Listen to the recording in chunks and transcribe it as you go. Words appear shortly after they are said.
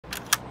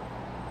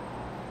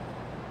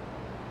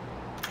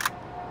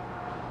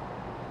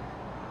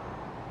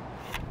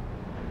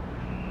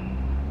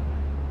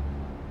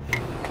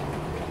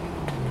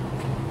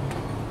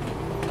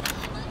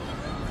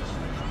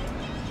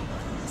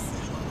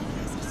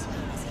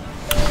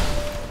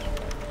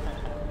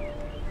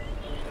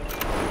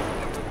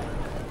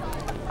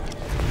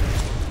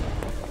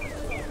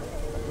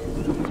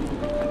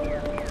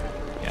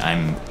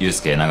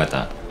Yusuke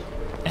Nagata,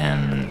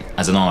 and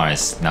also known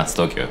as Nuts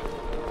Tokyo.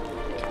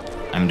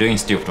 I'm doing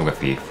still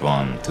photography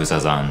from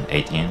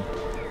 2018.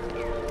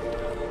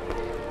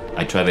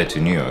 I traveled to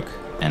New York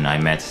and I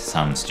met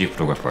some street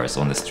photographers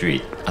on the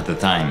street. At the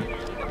time,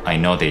 I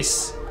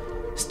noticed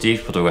street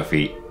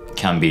photography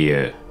can be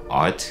an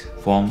art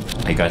form.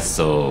 I got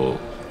so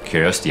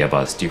curiosity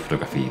about street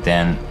photography,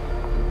 then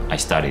I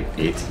studied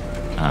it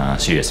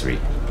seriously.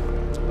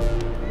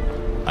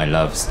 I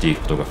love street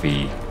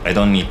photography. I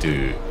don't need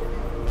to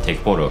take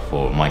photo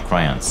for my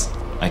clients.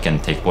 I can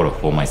take photo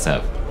for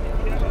myself.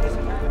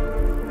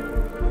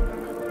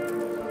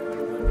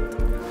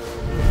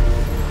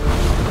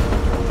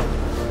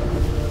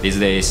 These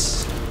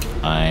days,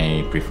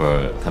 I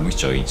prefer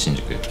Kabukicho in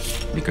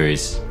Shinjuku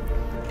because,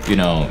 you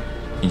know,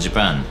 in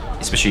Japan,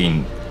 especially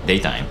in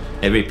daytime,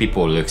 every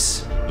people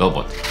looks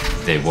robot.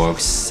 They walk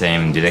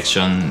same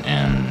direction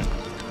and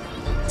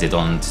they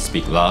don't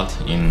speak loud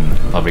in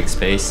public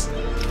space.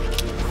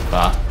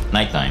 But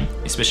nighttime,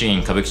 especially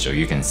in Kabukicho,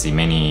 you can see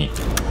many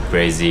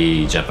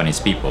crazy Japanese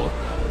people.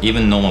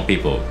 Even normal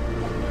people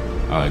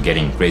are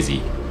getting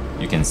crazy.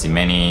 You can see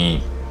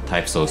many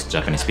types of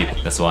Japanese people.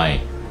 That's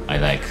why I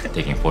like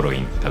taking photo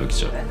in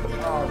Kabukicho.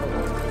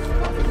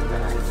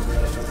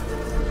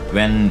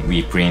 When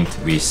we print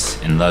with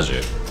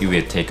enlarger, it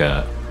will take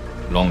a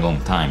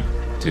long time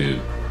to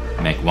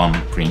make one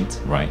print,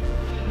 right?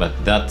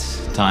 But that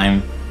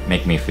time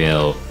make me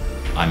feel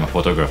I'm a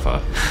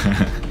photographer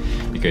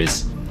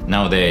because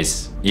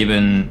nowadays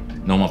even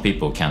normal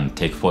people can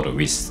take photo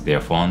with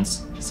their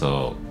phones,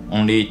 so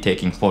only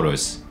taking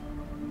photos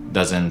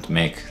doesn't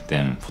make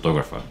them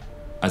photographer.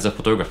 As a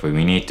photographer,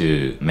 we need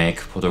to make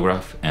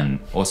photograph and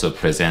also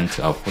present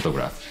our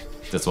photograph.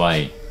 That's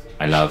why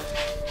I love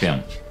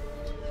film.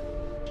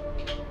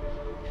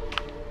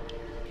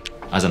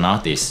 As an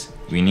artist,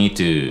 we need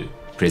to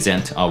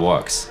present our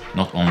works,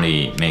 not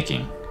only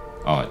making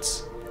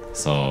arts.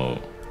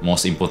 So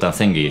most important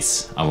thing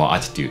is our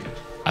attitude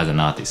as an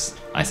artist,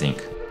 I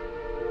think.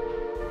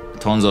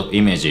 Tons of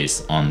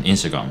images on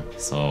Instagram,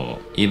 so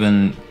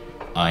even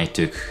I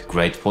took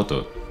great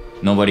photo,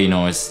 nobody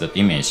knows that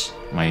image.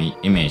 My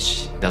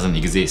image doesn't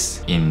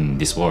exist in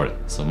this world.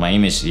 So my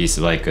image is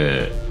like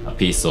a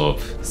piece of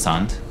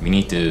sand. We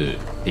need to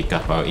pick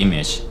up our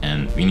image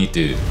and we need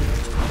to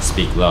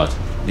speak loud.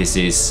 This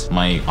is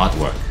my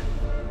artwork.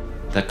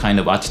 That kind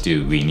of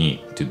attitude we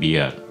need to be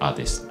an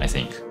artist, I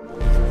think.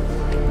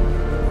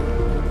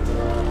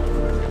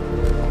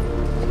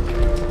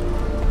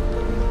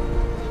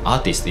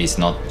 Artist is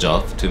not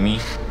job to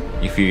me.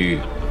 If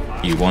you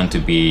want to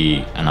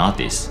be an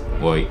artist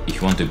or if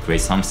you want to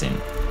create something,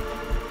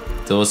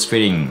 those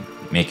feelings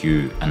make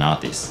you an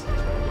artist.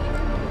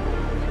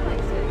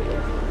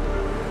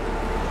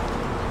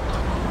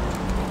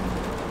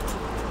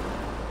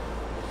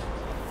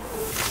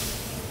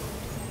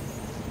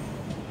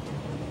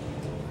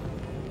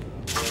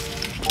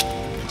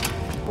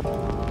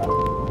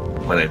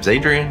 My name's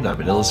Adrian,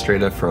 I'm an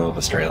illustrator from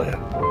Australia.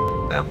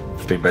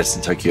 I've been based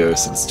in Tokyo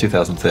since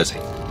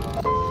 2013.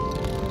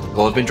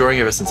 Well, I've been drawing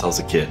ever since I was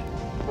a kid,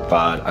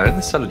 but I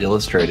only started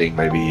illustrating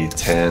maybe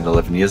 10,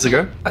 11 years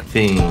ago. I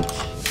think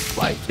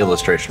like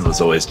illustration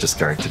was always just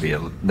going to be a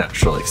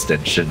natural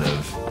extension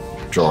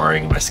of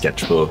drawing my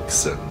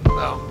sketchbooks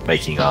and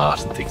making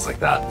art and things like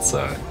that.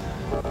 So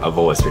I've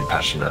always been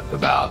passionate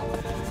about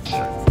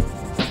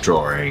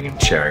drawing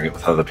and sharing it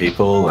with other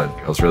people, and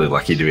I was really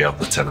lucky to be able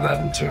to turn that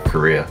into a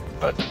career,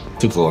 but it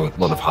took a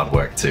lot of hard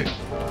work too.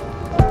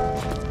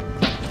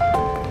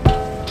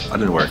 I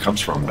don't know where it comes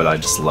from, but I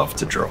just love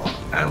to draw,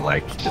 and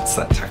like it's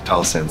that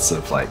tactile sense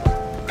of like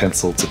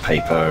pencil to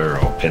paper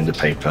or pen to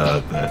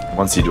paper that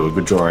once you do a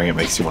good drawing it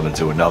makes you want to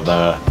do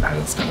another,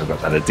 and it's kind of got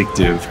that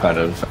addictive kind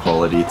of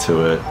quality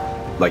to it,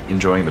 like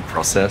enjoying the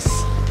process.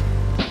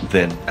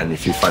 Then, and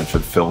if you find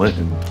fulfillment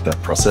in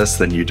that process,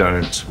 then you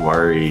don't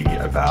worry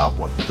about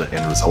what the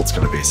end result's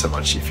going to be so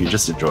much. If you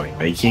just enjoy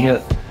making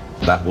it,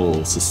 that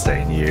will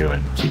sustain you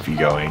and keep you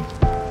going.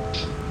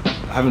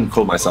 I haven't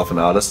called myself an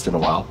artist in a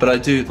while, but I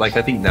do, like,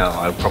 I think now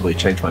I'll probably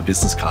change my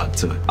business card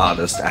to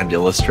artist and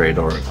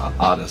illustrator or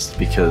artist,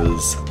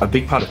 because a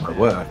big part of my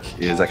work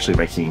is actually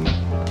making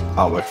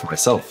artwork for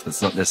myself.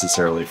 It's not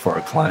necessarily for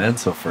a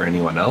client or for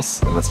anyone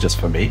else, and that's just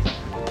for me.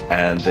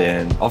 And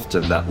then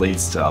often that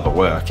leads to other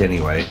work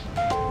anyway.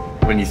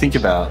 When you think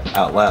about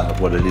out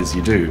loud what it is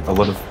you do, a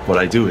lot of what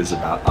I do is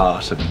about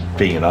art and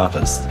being an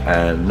artist,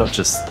 and not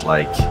just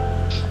like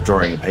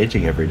drawing and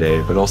painting every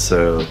day, but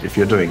also if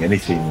you're doing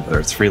anything, whether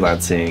it's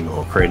freelancing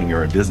or creating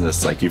your own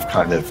business, like you've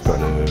kind of got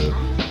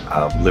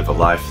to live a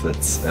life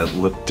that's a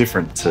little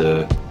different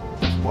to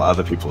what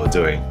other people are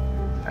doing.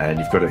 And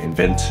you've got to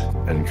invent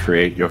and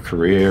create your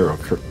career or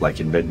like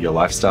invent your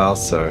lifestyle.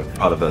 So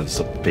part of it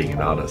is being an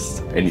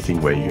artist.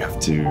 Anything where you have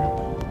to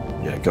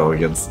go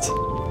against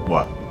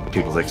what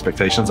people's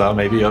expectations are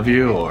maybe of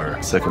you, or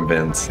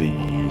circumvent the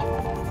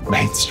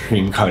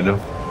mainstream kind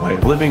of way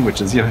of living, which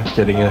is,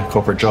 getting a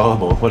corporate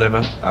job or whatever.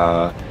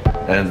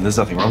 And there's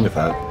nothing wrong with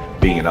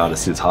that. Being an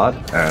artist is hard,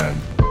 and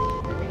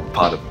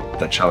part of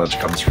that challenge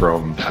comes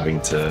from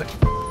having to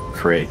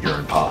create your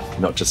own path,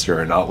 not just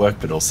your own artwork,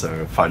 but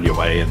also find your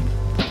way in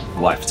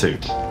life too.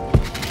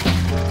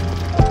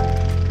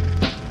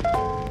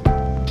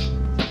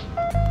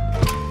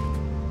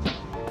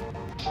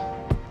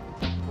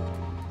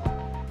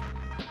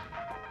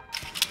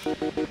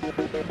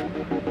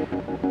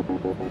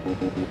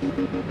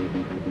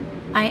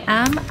 I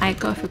am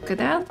Aiko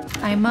Fukuda.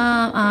 I'm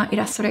an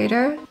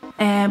illustrator,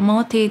 a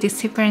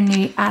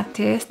multidisciplinary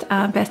artist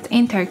based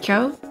in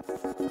Tokyo.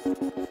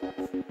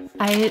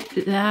 I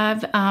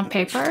love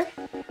paper,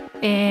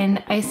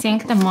 and I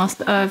think that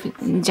most of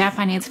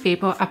Japanese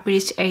people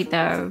appreciate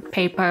the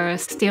paper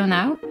still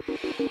now.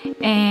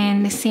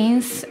 And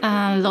since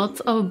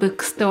lots of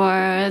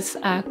bookstores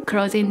are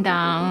closing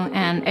down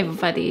and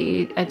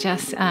everybody are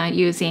just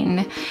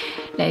using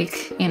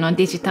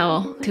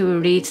digital to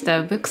read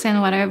the books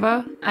and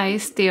whatever, I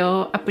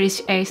still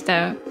appreciate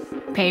the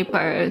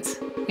papers,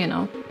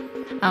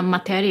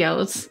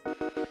 materials.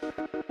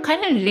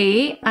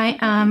 Currently, I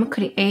am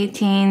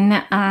creating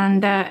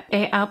an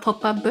AR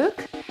pop-up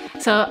book.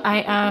 So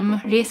I am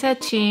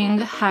researching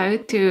how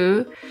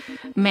to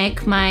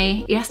make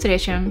my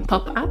illustration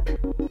pop up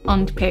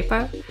on the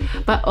paper,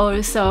 but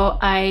also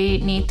I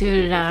need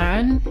to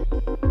learn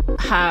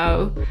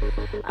how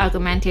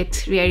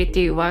augmented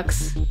reality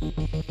works.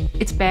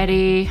 It's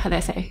very,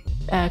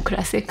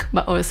 classic,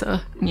 but also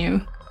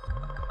new.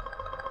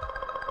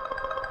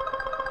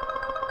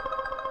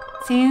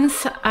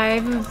 Since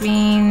I've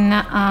been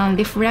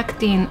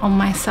reflecting on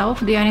myself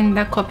during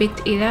the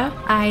COVID era,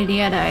 I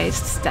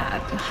realized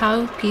that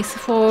how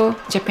peaceful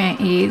Japan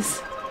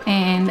is,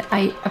 and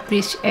I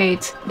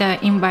appreciate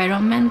the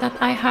environment that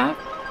I have.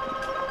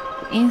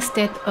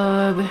 Instead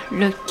of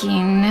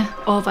looking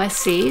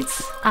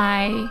overseas,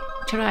 I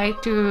try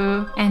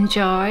to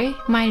enjoy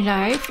my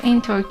life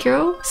in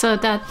Tokyo. So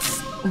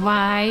that's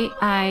why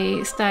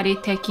I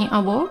started taking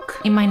a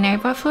walk in my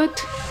neighborhood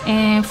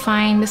and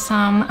find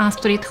some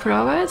street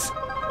flowers.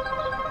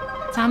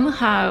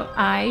 Somehow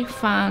I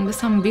found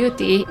some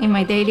beauty in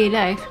my daily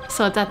life.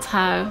 So that's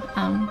how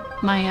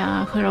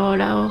my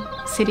floral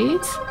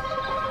series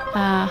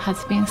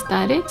has been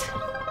started.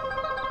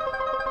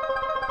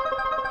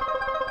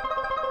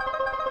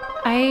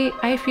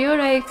 I feel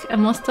like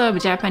most of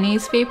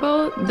Japanese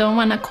people don't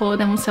want to call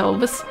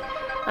themselves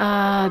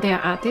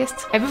they're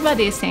artists.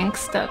 Everybody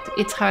thinks that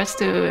it's hard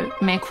to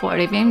make for a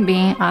living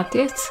being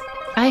artists.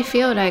 I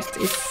feel like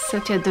it's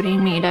such a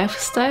dreamy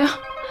lifestyle.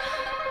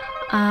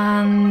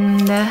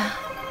 And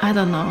I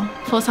don't know,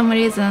 for some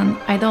reason,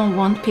 I don't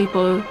want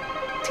people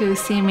to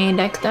see me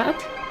like that.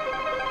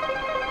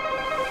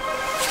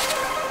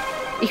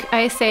 If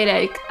I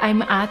say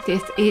I'm an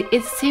artist,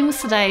 it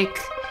seems like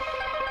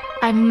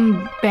I'm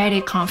a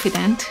very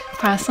confident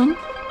person.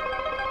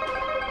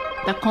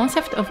 The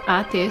concept of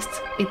artist,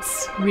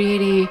 it's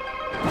really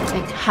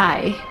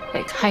high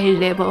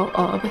level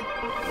of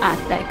art,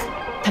 like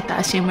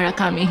Takashi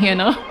Murakami,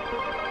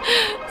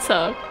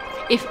 So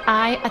if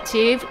I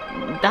achieve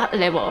that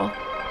level,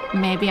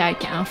 maybe I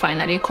can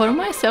finally call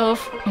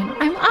myself, I'm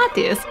an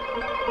artist.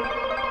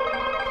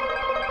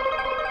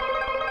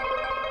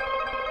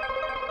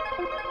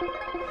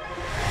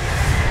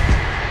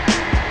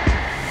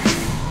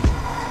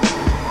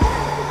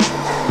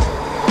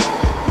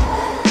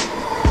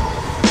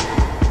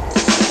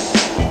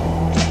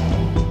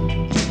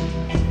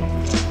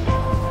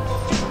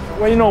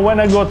 Well, when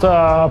I got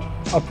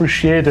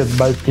appreciated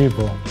by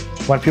people,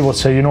 when people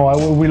say,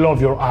 we love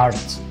your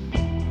art,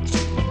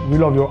 we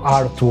love your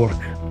artwork.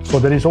 So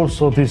there is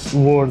also this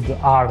word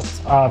art.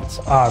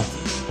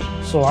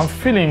 So I'm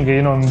feeling,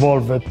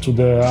 involved to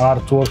the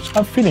artworks.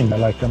 I'm feeling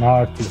like an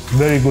artist.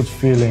 Very good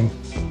feeling.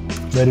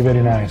 Very,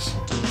 very nice.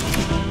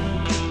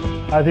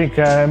 I think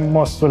I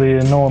mostly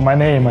know my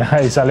name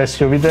is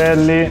Alessio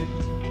Vitelli.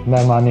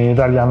 I'm an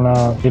Italian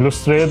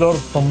illustrator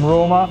from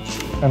Roma,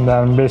 and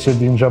I'm based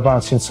in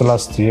Japan since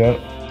last year.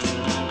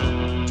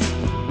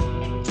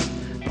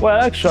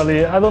 Well,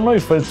 actually, I don't know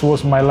if it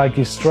was my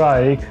lucky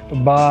strike,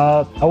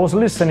 but I was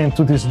listening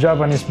to this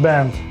Japanese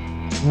band,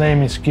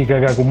 name is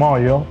Kikagaku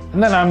Moyo,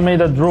 and then I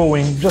made a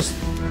drawing just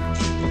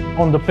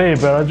on the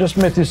paper. I just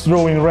made this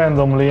drawing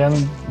randomly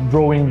and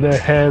drawing the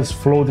heads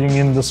floating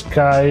in the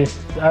sky.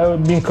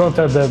 I've been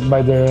contacted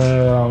by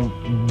the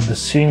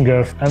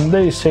singer, and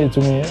they say to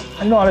me,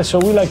 Alessio,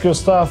 we like your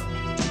stuff.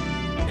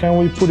 Can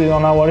we put it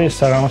on our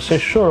Instagram? I say,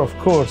 sure, of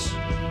course.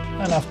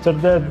 And after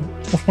that,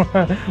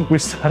 we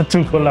start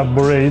to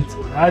collaborate.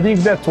 I think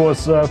that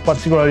was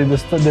particularly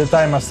the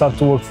time I started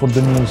to work for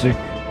the music.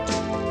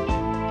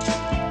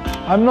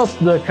 I'm not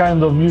the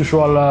kind of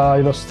usual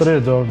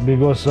illustrator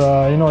because,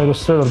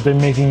 illustrators, they're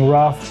making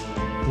rough,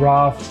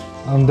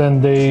 and then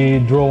they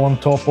draw on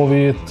top of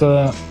it.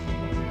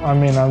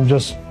 I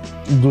just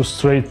do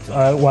straight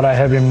what I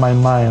have in my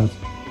mind.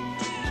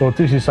 So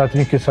this is, I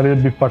think, it's a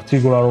little bit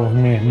particular of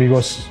me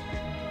because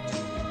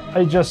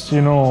I just,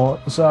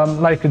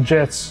 like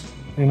jets,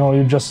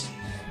 you just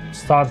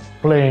start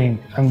playing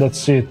and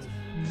that's it.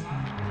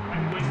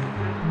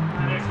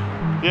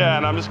 Yeah,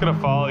 and I'm just gonna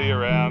follow you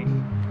around.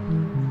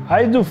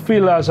 I do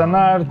feel as an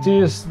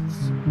artist,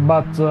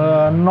 but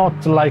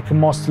not like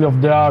mostly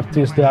of the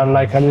artists. They are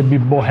like a little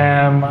bit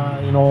bohem,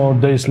 you know,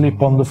 they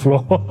sleep on the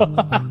floor.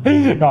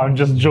 No, I'm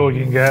just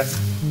joking. Yeah,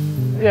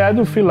 I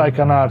do feel like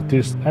an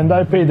artist, and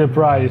I pay the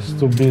price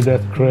to be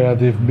that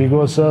creative,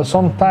 because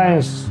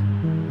sometimes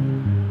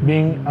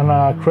being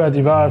a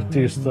creative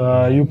artist,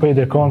 you pay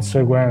the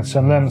consequence,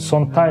 and then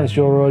sometimes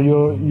you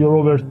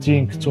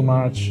overthink too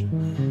much.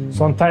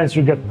 Sometimes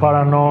you get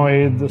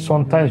paranoid,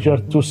 sometimes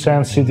you're too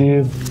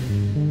sensitive.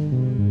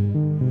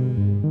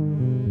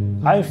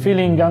 I'm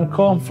feeling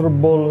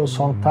uncomfortable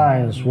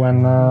sometimes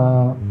when,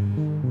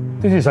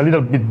 this is a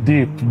little bit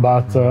deep,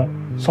 but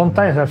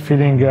sometimes I'm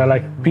feeling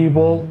like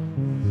people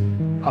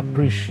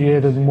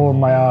appreciated more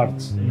my art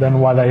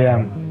than what I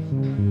am.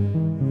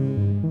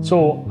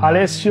 So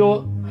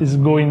Alessio is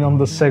going on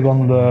the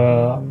second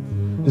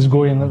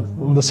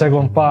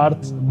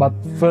part, but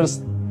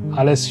first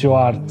Alessio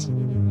art.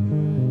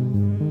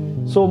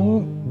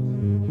 So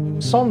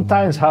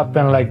sometimes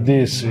happen like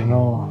this, you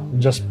know,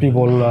 just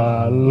people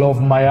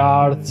love my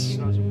art,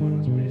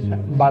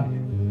 but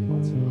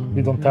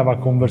we don't have a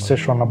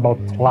conversation about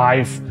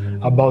life,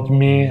 about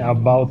me,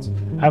 about...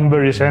 I'm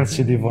very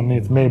sensitive on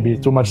it, maybe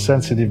too much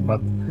sensitive,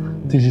 but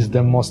this is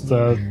the most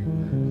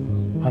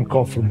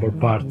uncomfortable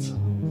part,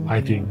 I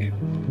think.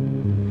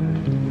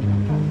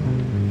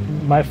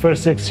 My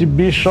first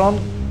exhibition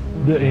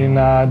in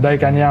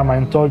Daikanyama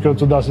in Tokyo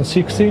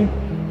 2016,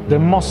 the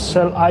most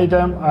sell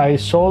item I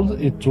sold,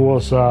 it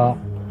was a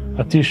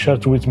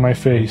t-shirt with my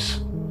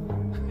face.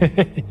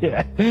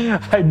 Yeah,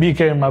 I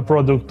became a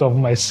product of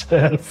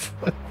myself.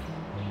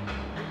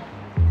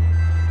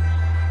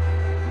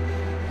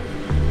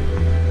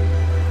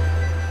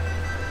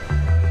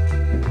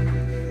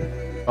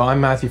 I'm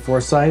Matthew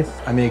Forsyth.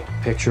 I make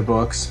picture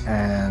books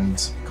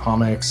and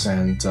comics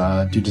and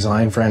do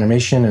design for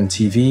animation and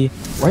TV.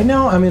 Right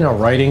now I'm in a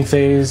writing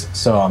phase,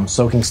 so I'm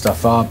soaking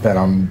stuff up and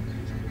I'm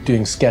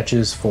doing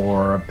sketches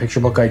for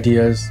picture book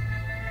ideas.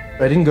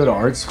 I didn't go to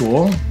art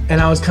school, and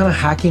I was kind of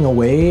hacking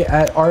away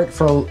at art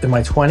in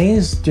my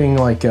 20s, doing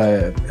like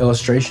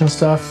illustration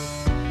stuff.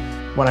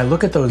 When I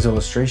look at those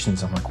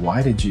illustrations, I'm like,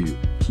 why did you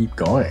keep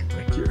going?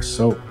 Like, you're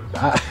so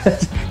bad.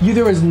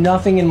 There was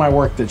nothing in my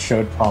work that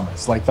showed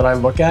promise, like that I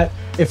look at.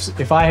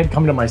 If I had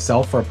come to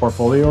myself for a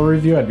portfolio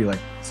review, I'd be like,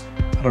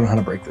 I don't know how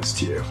to break this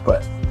to you,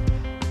 but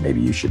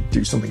maybe you should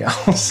do something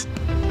else.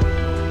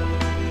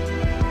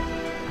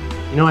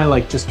 You know, I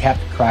like just kept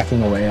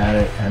cracking away at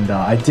it, and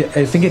I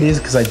think it is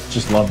because I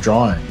just love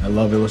drawing. I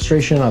love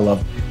illustration, I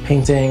love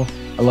painting,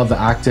 I love the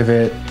act of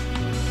it.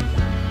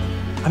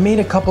 I made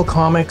a couple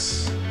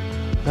comics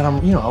that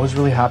I was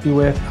really happy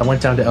with. I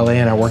went down to LA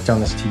and I worked on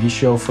this TV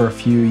show for a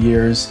few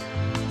years.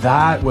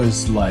 That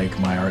was like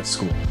my art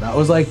school. That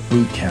was like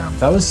boot camp.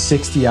 That was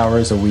 60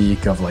 hours a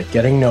week of like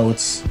getting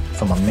notes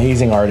from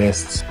amazing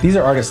artists. These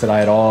are artists that I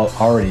had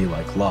already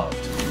like loved.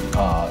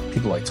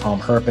 People like Tom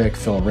Herpick,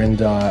 Phil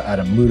Rinda,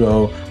 Adam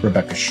Muto,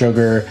 Rebecca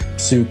Sugar,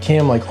 Sue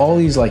Kim, like all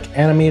these like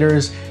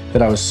animators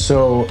that I was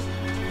so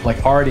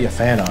like already a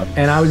fan of.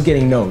 And I was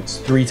getting notes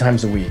 3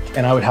 times a week,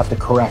 and I would have to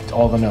correct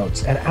all the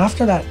notes. And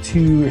after that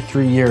 2 or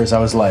 3 years, I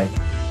was like,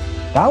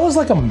 that was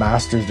like a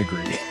master's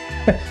degree.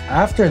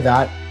 After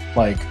that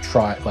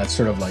trial,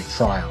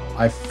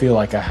 I feel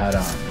like I had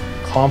a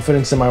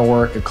confidence in my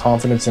work, a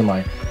confidence in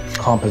my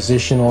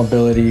compositional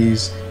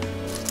abilities.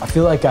 I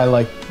feel like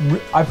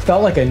I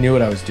felt like I knew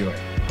what I was doing.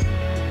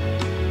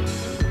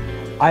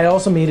 I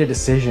also made a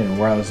decision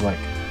where I was like,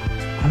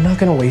 I'm not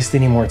gonna waste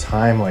any more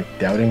time like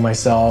doubting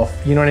myself.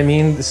 You know what I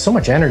mean? There's so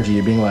much energy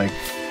being like,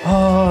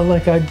 oh,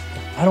 like I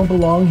don't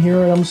belong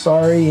here and I'm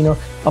sorry, you know?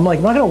 I'm like,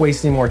 I'm not gonna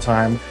waste any more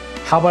time.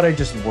 How about I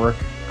just work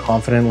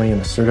confidently and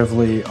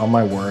assertively on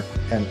my work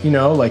and, you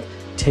know, like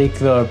take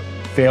the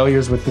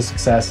failures with the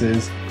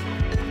successes.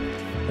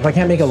 If I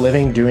can't make a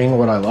living doing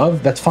what I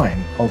love, that's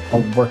fine. I'll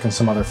work in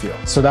some other field.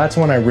 So that's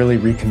when I really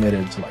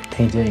recommitted to like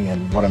painting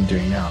and what I'm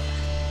doing now.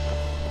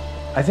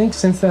 I think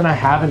since then I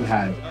haven't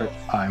had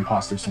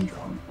imposter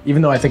syndrome,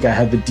 even though I think I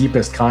had the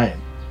deepest kind.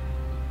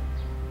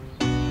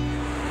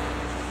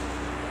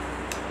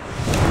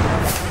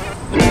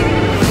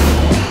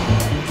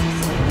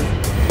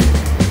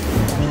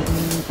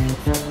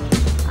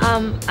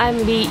 I'm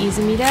Lee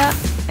Izumida,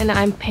 and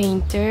I'm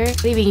painter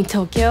living in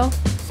Tokyo.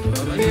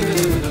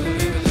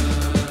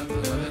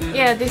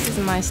 Yeah, this is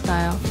my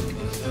style.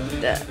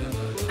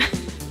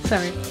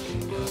 Sorry,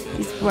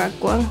 this black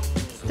one,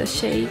 the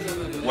shade.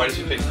 Why did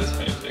you pick this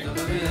painting?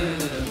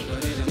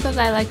 Because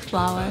I like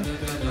flower.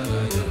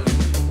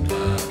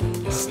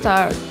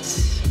 Start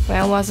when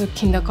I was a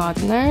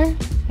kindergartner.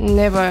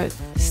 Never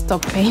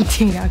stopped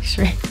painting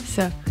actually.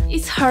 So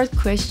it's a hard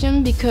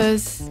question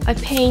because I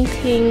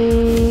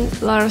painting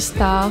a lot of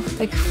stuff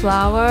like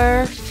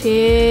flower,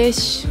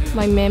 fish,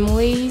 my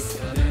memories.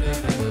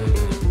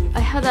 I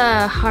had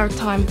a hard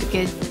time to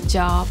get a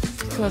job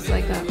because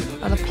like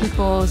other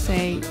people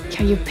say,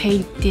 can you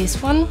paint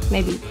this one?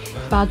 Maybe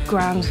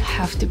backgrounds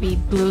have to be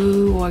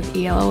blue or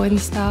yellow and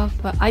stuff,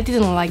 but I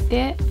didn't like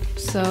that.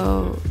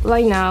 So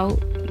right now,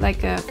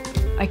 like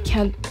I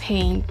can't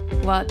paint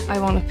what I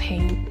want to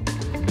paint.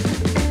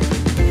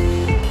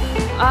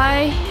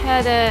 I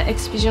had an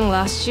exhibition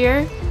last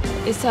year.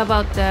 It's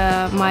about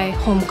my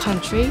home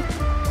country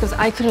because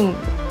I couldn't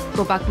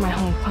go back to my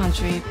home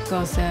country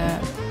because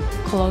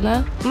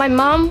Corona. My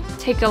mom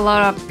take a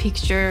lot of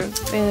picture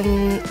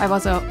when I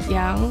was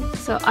young,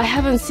 so I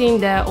haven't seen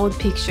the old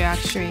picture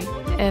actually.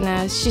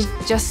 And she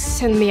just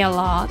sent me a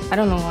lot. I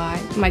don't know why.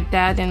 My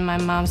dad and my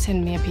mom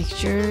sent me a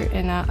picture,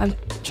 and I'm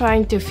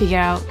trying to figure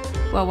out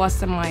what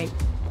was my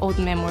old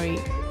memory.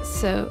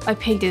 So I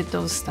painted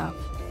those stuff.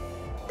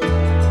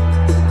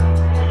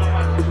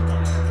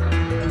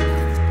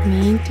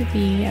 Mean to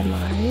be an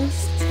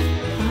artist?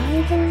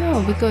 I don't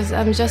know, because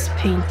I'm just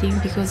painting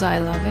because I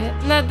love it.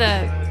 Not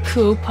a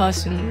cool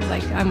person,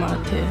 like I'm an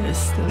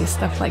artist and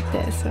stuff like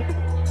that. So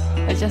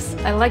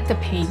I like the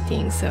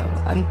painting, so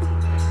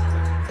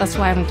that's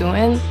what I'm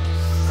doing.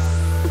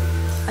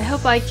 I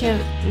hope I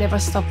can never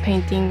stop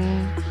painting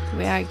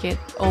when I get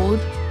old,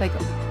 like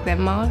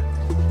grandma.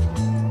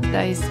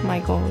 That is my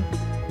goal.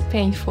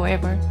 Paint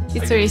forever.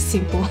 It's very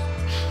simple.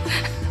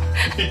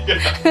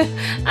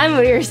 I'm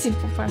a very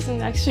simple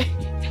person, actually.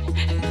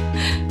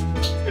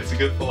 It's a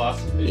good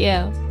philosophy.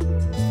 Yeah.